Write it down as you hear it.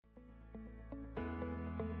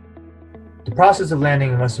The process of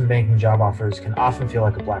landing investment banking job offers can often feel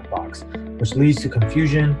like a black box, which leads to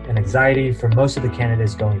confusion and anxiety for most of the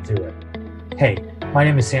candidates going through it. Hey, my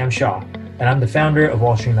name is Sam Shaw, and I'm the founder of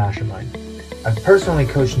Wall Street Mastermind. I've personally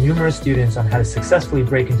coached numerous students on how to successfully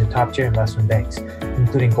break into top-tier investment banks,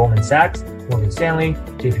 including Goldman Sachs, Morgan Stanley,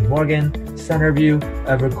 JP Morgan, Centerview,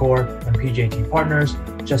 Evercore, and PJT Partners,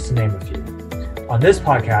 just to name a few. On this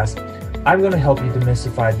podcast, I'm going to help you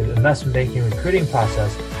demystify the investment banking recruiting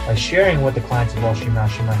process by sharing what the clients of Wall Street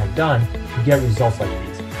Mastermind have done to get results like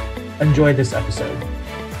these. Enjoy this episode.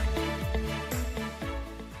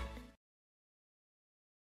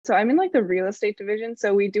 So I'm in the real estate division.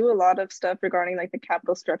 So we do a lot of stuff regarding the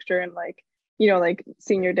capital structure and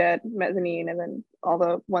senior debt, mezzanine, and then all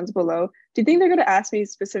the ones below. Do you think they're going to ask me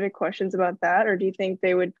specific questions about that? Or do you think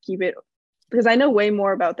they would keep it? Because I know way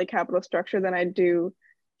more about the capital structure than I do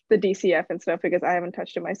the DCF and stuff because I haven't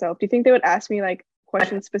touched it myself. Do you think they would ask me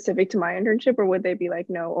questions specific to my internship, or would they be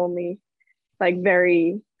no, only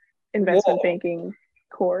very investment banking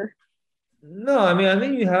core? No, I mean, I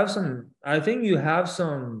think you have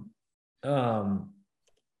some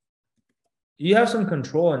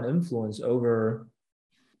control and influence over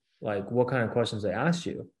what kind of questions they ask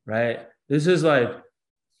you, right? This is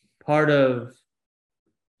part of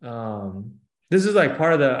the,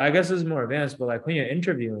 I guess this is more advanced, but when you're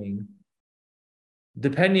interviewing,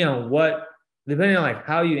 depending on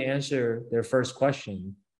how you answer their first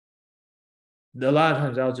question, a lot of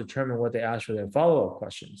times that'll determine what they ask for their follow-up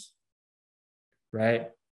questions. Right.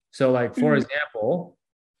 So for example,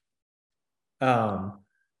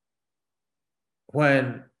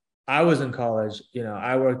 when I was in college,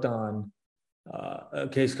 I worked on a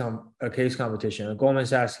case competition, a Goldman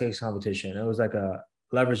Sachs case competition. It was a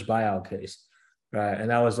leveraged buyout case. Right.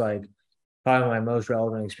 And that was probably my most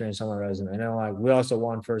relevant experience on my resume. And then we also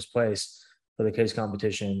won first place for the case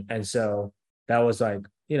competition. And so that was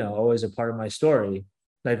always a part of my story.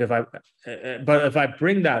 If I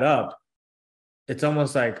bring that up, it's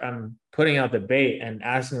almost like I'm putting out the bait and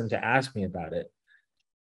asking them to ask me about it.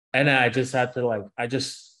 And I just had to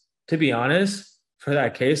to be honest, for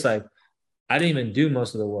that case, I didn't even do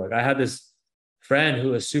most of the work. I had this friend who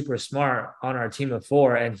was super smart on our team of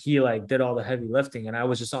 4, and he did all the heavy lifting, and I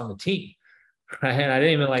was just on the team. Right. And I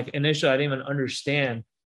didn't even initially, I didn't even understand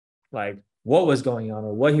what was going on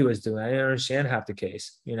or what he was doing. I didn't understand half the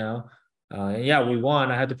case, and yeah, we won.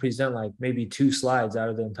 I had to present maybe 2 slides out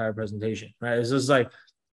of the entire presentation, right? It's just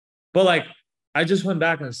but I just went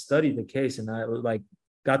back and studied the case, and I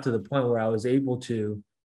got to the point where I was able to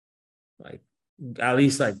at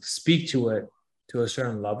least speak to it to a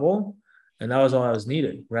certain level, and that was all I was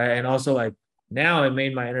needed, right? And also now it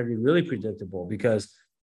made my interview really predictable because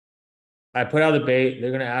I put out the bait.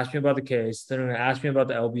 They're gonna ask me about the case. They're gonna ask me about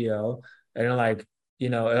the LBO, and then I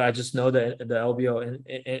just know the LBO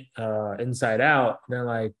inside out.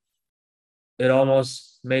 Then it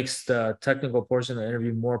almost makes the technical portion of the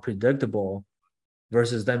interview more predictable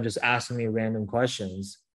versus them just asking me random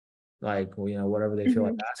questions, whatever they feel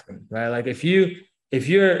like asking, right? If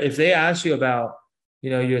they ask you about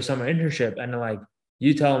your summer internship, and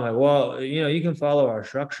you tell them well, you can follow our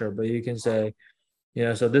structure, but you can say,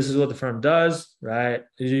 so this is what the firm does, right?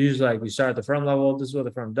 It's usually we start at the firm level. This is what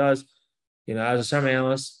the firm does. As a summer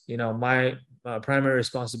analyst, my primary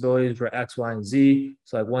responsibilities were X, Y, and Z.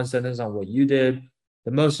 So one sentence on what you did.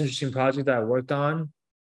 The most interesting project that I worked on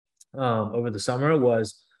over the summer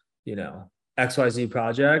was, XYZ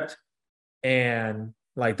project. And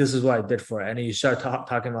this is what I did for it. And then you start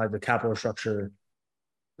talking about the capital structure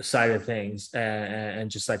side of things and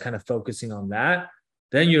just kind of focusing on that.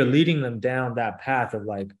 Then you're leading them down that path of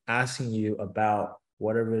asking you about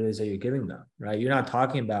whatever it is that you're giving them, right? You're not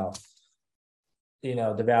talking about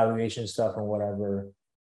the valuation stuff and whatever.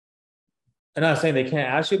 I'm not saying they can't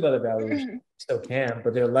ask you about the valuation, still can,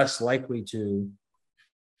 but they're less likely to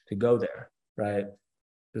go there, right?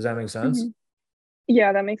 Does that make sense?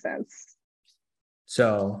 Yeah, that makes sense.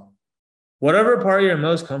 So whatever part you're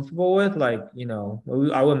most comfortable with, I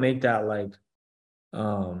would make that I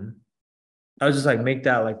would just make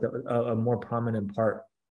that a more prominent part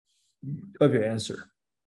of your answer.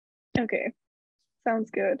 Okay,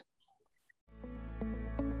 sounds good.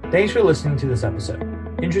 Thanks for listening to this episode.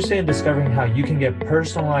 Interested in discovering how you can get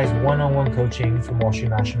personalized one-on-one coaching from Wall Street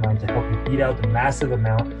Mastermind to help you beat out the massive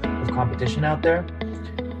amount of competition out there?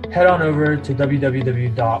 Head on over to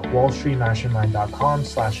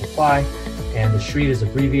www.wallstreetmastermind.com/apply, and the street is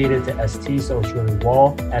abbreviated to ST, so it's really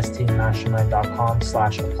wall,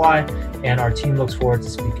 stmastermind.com/apply, and our team looks forward to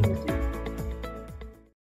speaking with you.